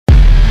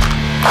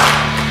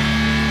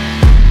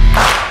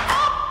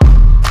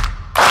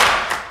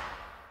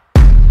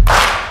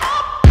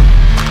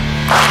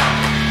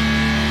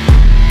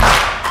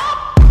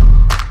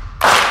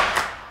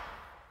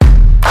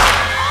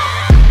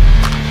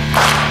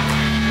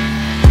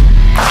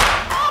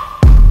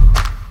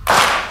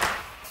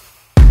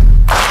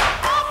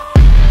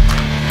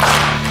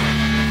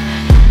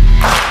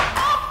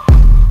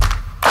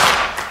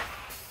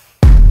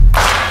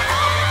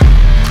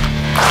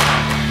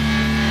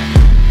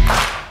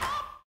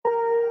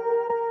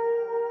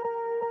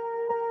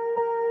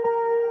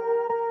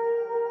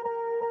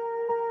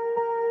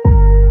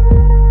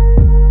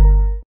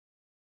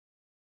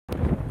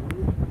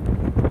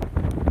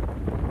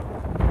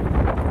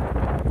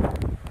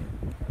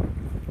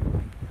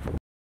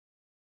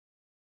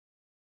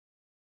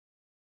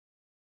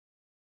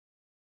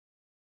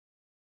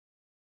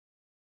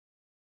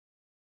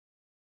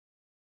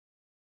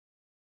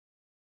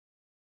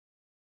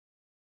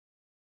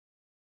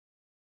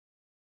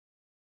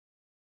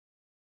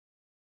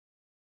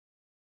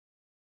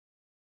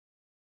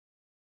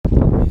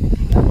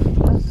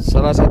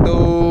Salah satu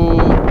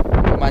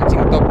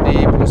mancing top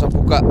di Pulau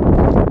Sapuka.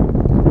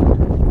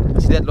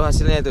 Lihat lo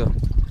hasilnya itu.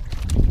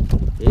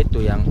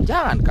 Itu yang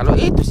jangan, kalau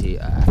itu sih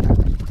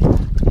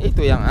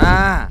itu yang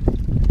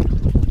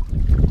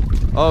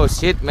oh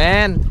shit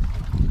man.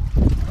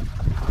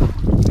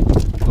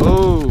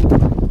 Oh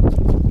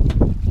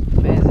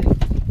amazing.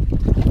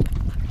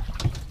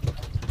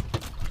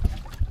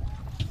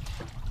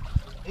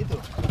 Itu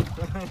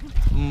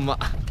emak.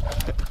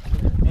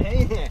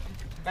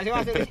 Kasih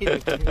masuk di situ.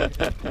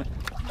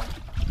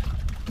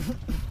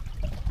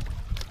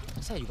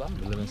 Saya juga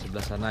ambil yang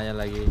sebelah sananya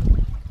lagi.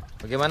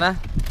 Bagaimana?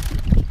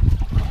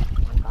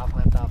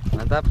 Mantap.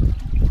 Mantap.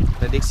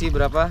 Prediksi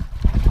berapa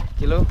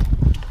kilo?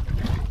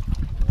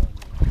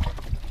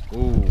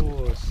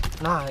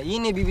 Nah,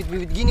 ini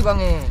bibit-bibit gini Bang.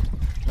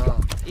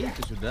 Nah,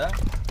 Itu sudah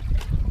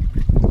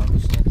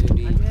bagusnya tuh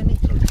di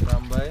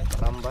rambai.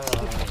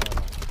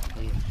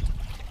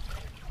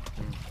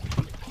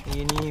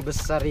 Ini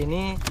besar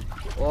ini.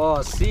 Oh,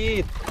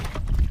 shit.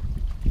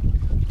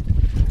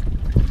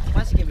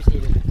 Masih kayak bisa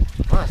hidup.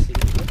 Masih.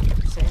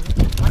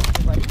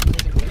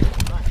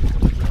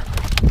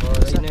 Oh,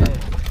 ini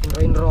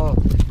Indro.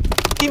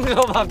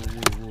 Indro Bang.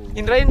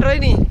 Indro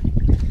ini.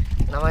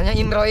 Namanya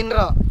Indro.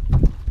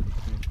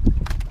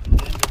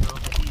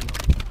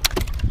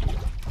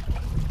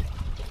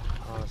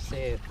 Oh,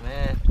 shit,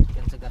 man.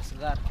 Yang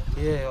segar-segar.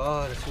 Iya,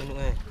 oh, sunu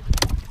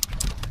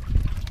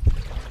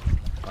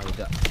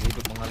Tidak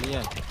hidup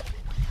pengalian.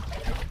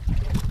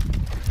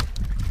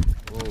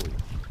 Oh,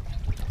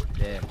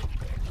 damn.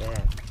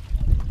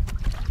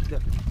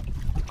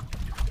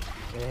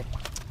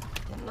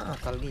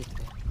 Nakal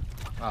gitu.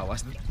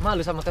 Awas,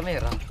 Malu sama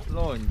kamera.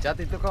 loncat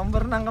itu kamu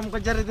berenang, kamu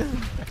kejar itu.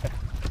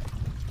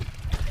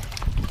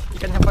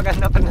 Ikannya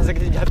paganda pernah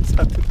sakit jatuh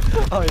satu.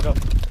 Oh itu.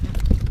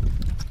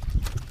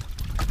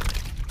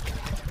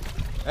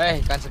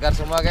 Ikan segar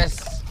semua guys.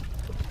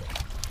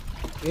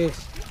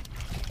 Yes.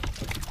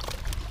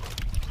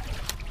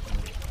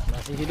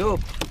 Masih hidup.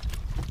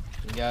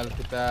 Tinggal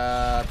kita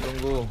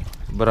tunggu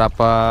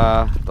berapa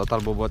total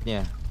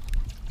bobotnya.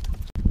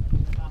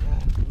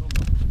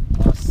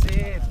 Oh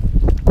sip.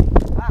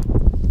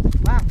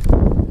 Bang.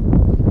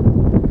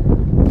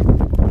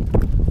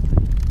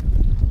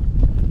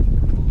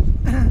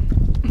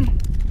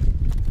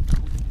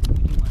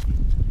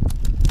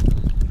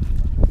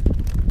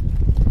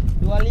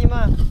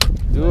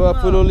 Dua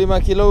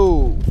 25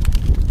 kilo.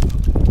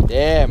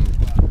 Damn.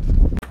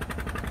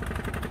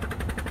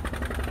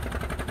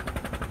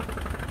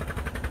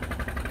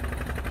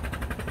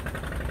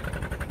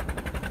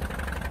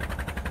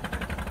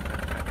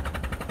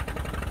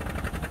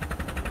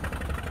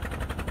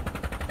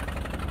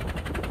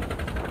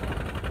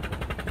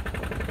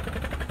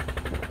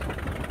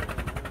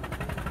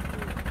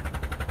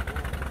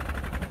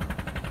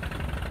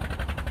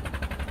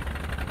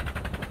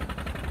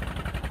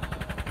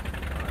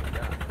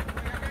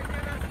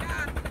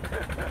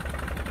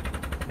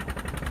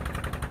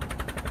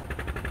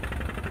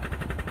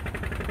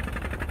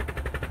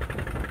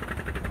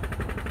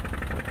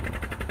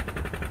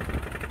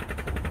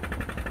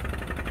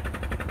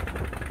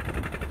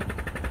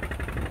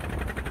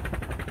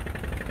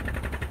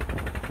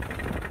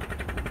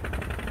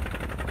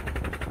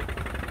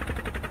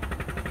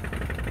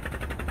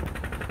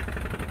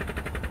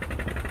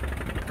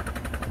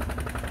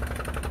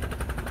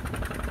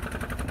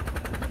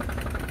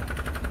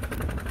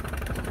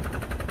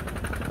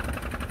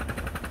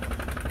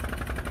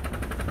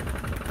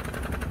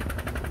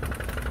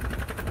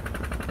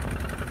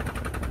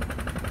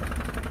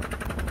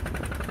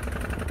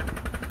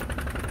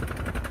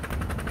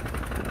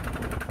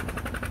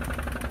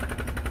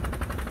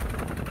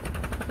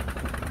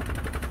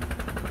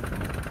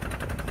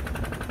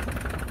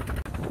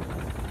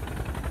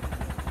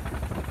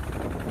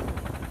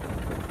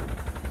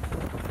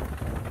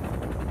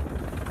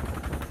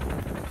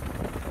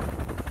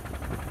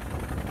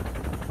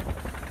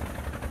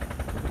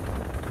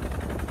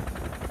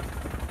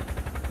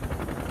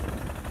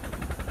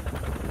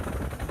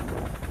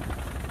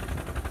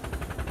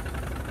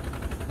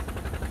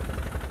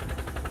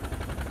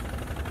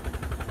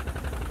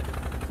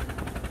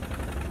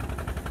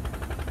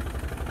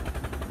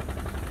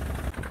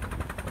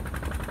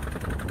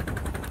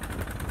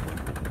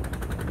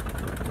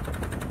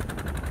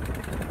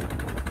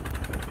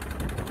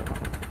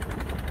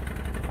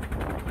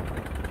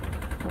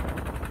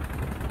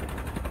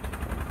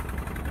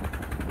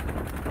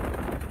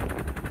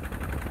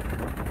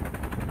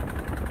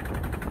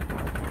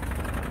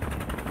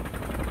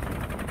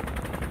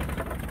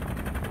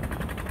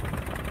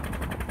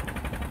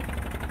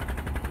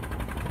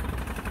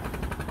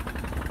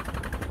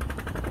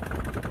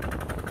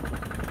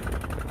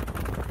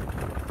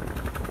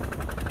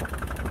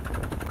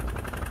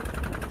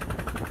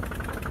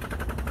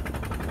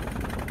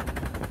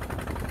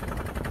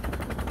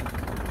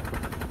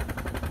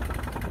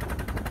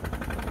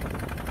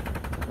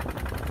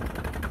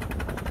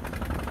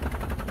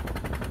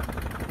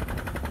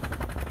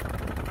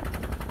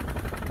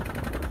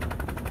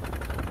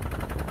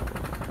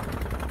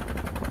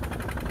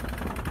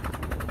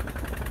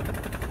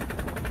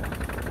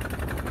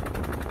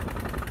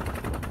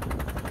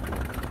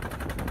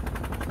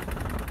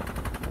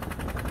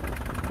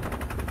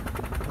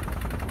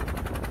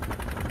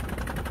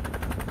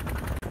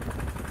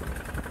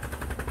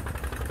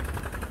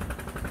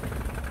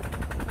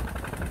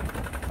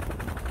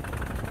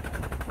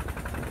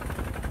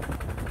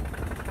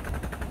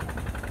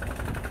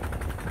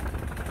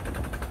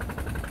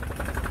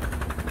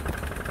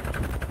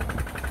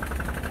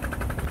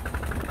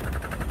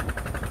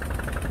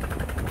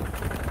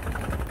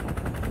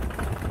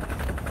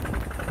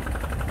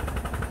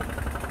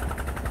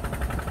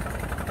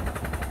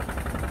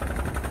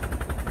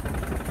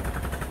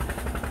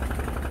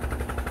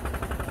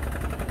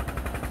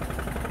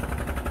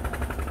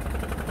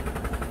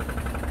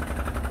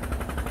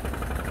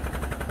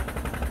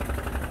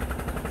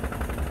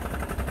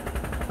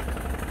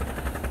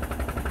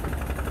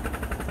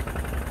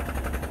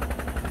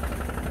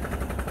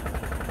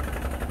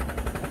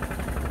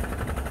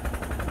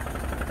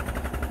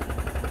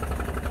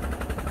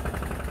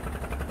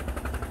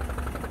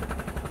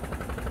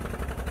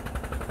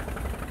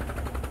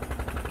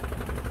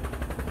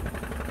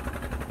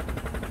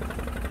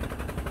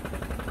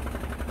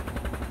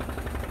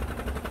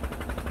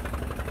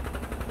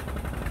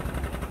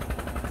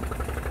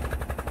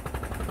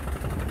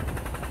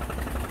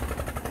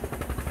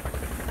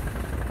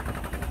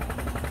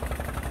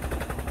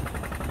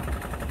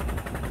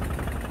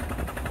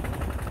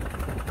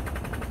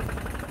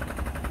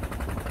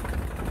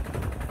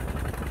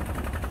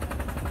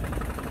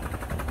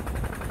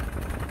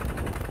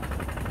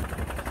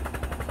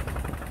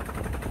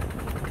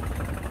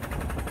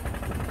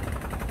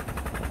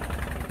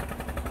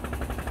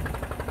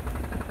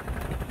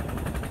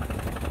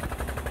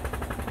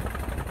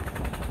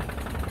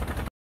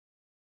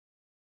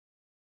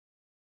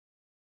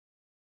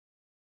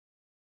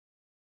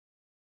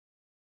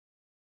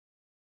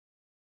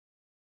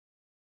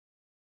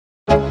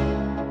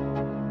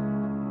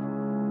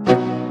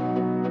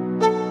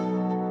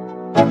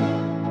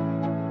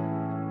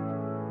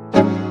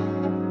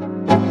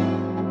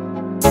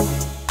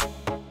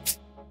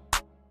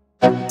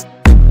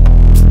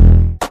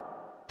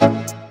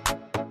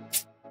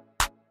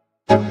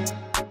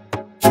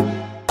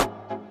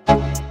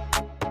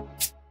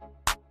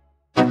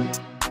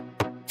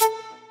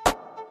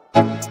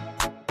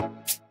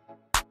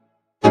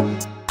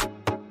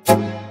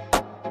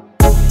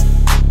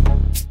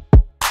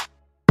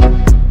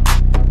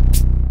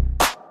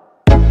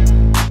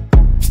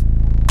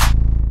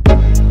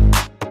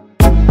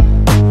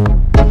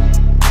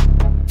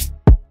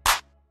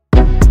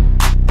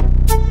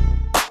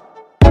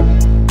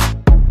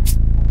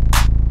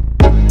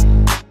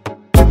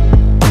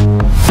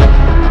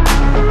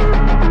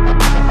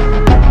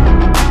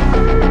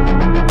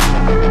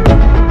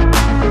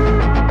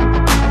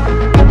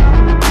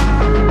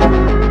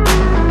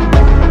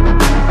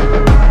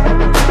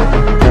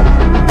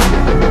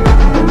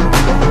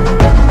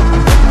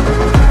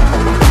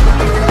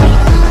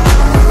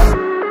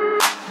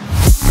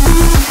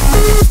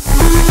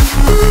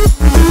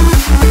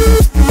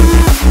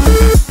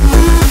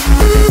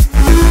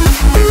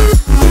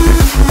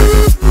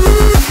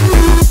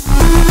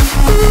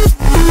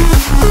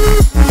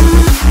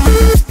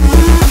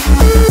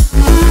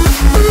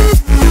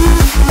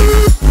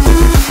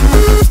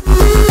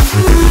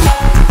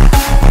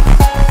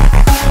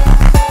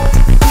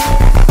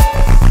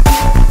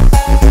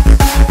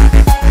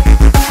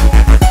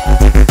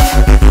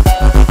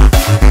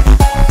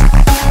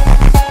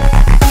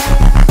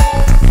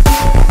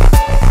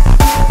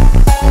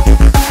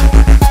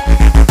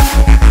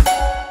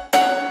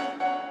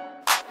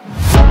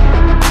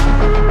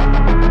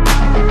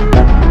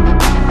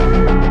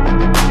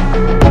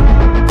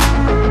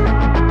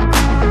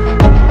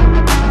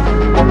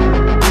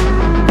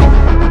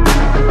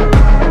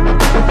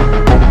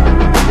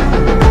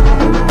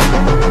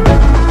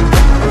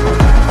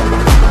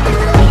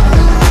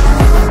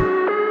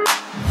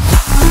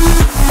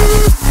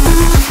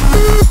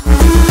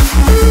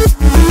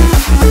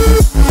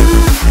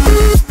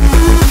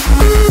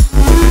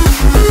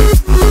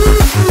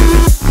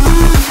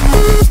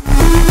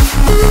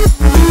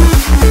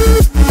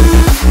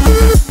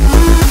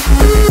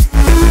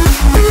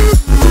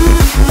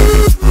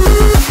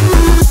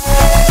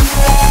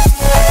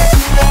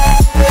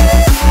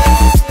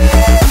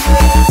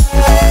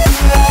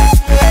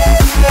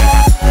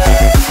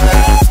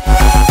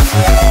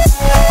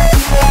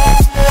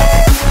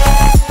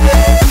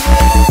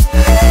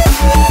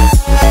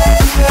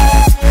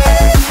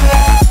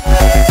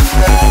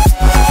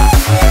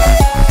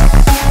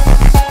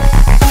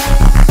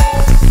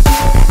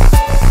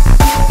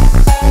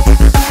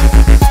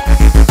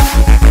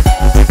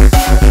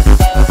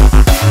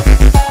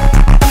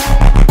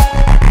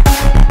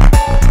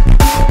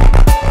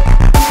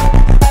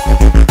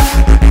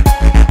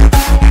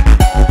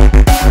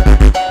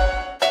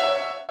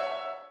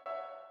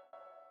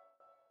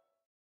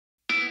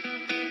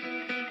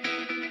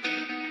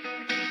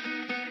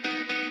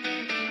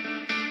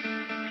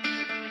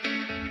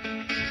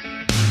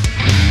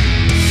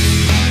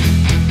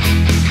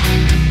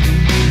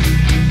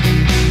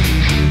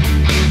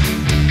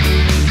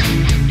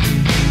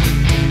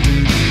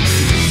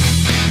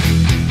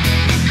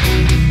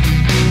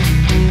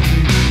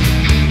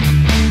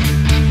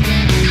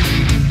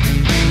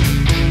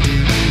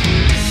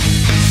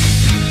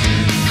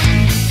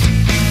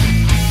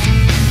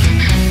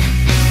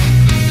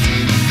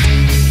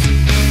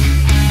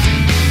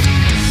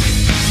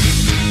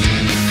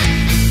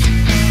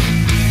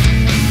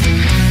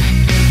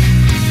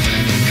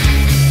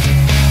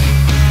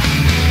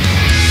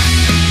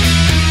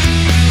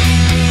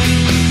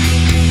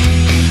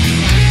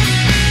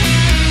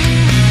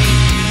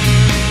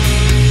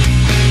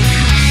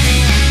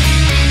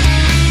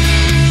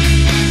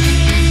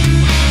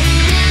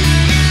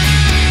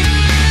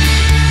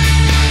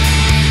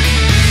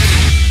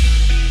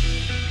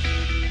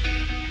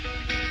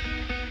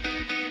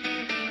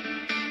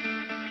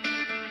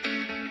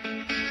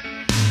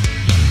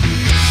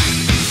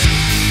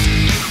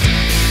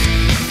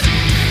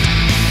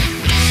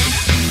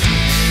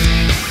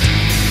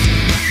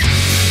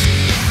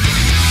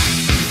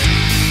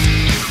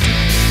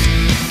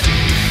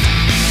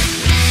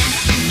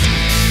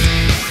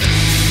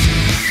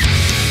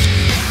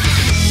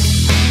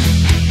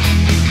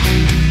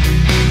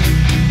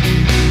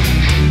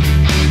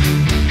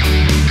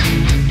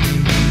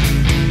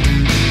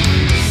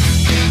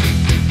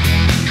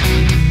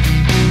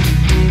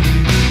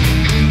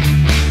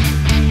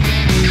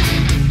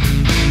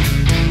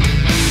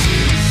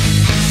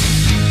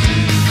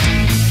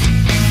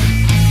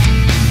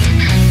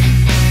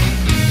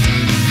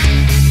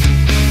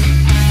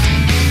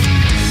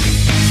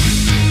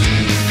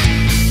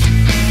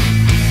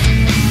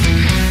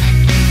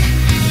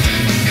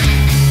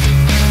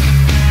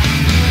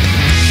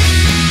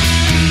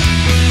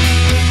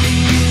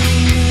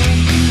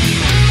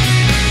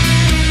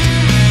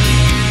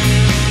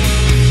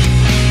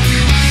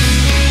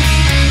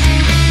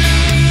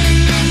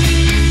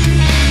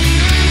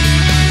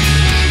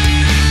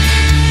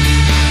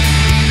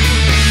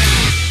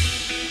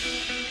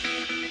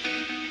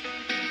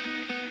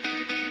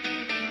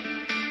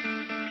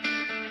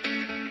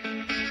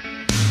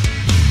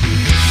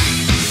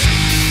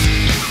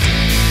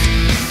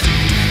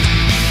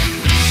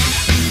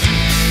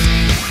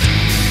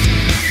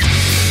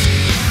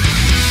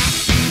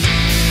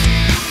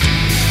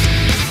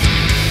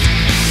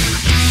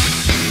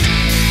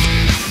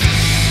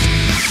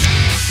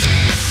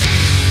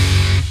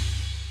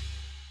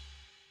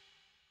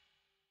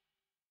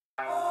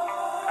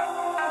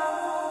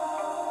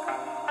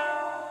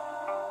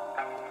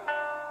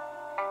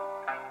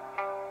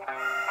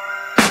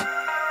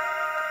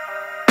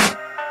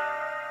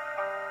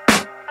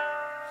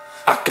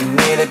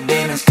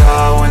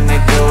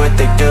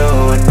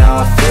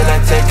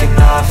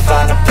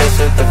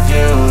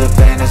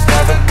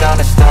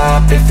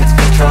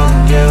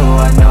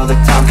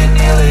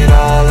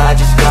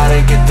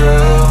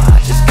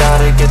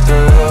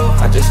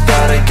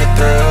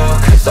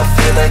 I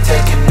feel like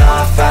taking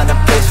off, find a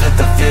place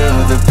with a view.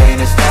 The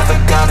pain is never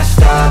gonna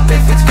stop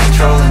if it's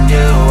controlling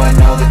you. I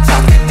know that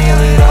time can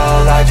heal it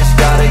all, I just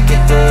gotta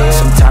get through.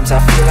 Sometimes I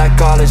feel like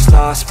all is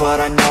lost, but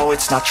I know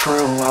it's not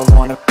true. I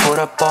wanna put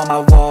up all my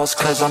walls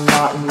cause I'm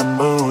not in the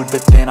mood,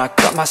 but then I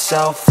cut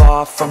myself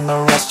off from the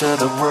rest of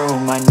the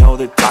room. I know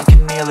that time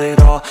can heal it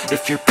all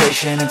if you're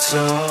patient, and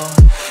soon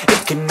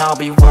it can all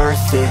be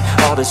worth it,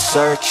 all the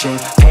searching.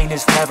 Pain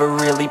is never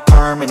really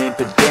permanent,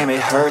 but damn it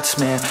hurts,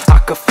 man. I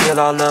could feel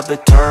all of the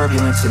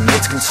turbulence and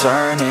it's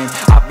concerning.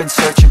 I've been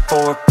searching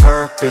for a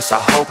purpose, I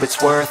hope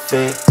it's worth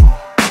it.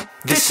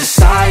 This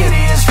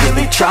society is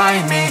really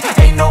trying me.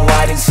 Ain't no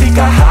hide and seek,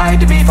 I hide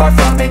to be far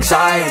from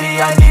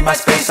anxiety. I need my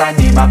space, I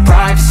need my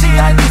privacy,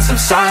 I need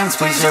some silence,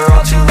 please. You're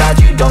all too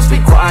loud, you don't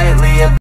speak quietly.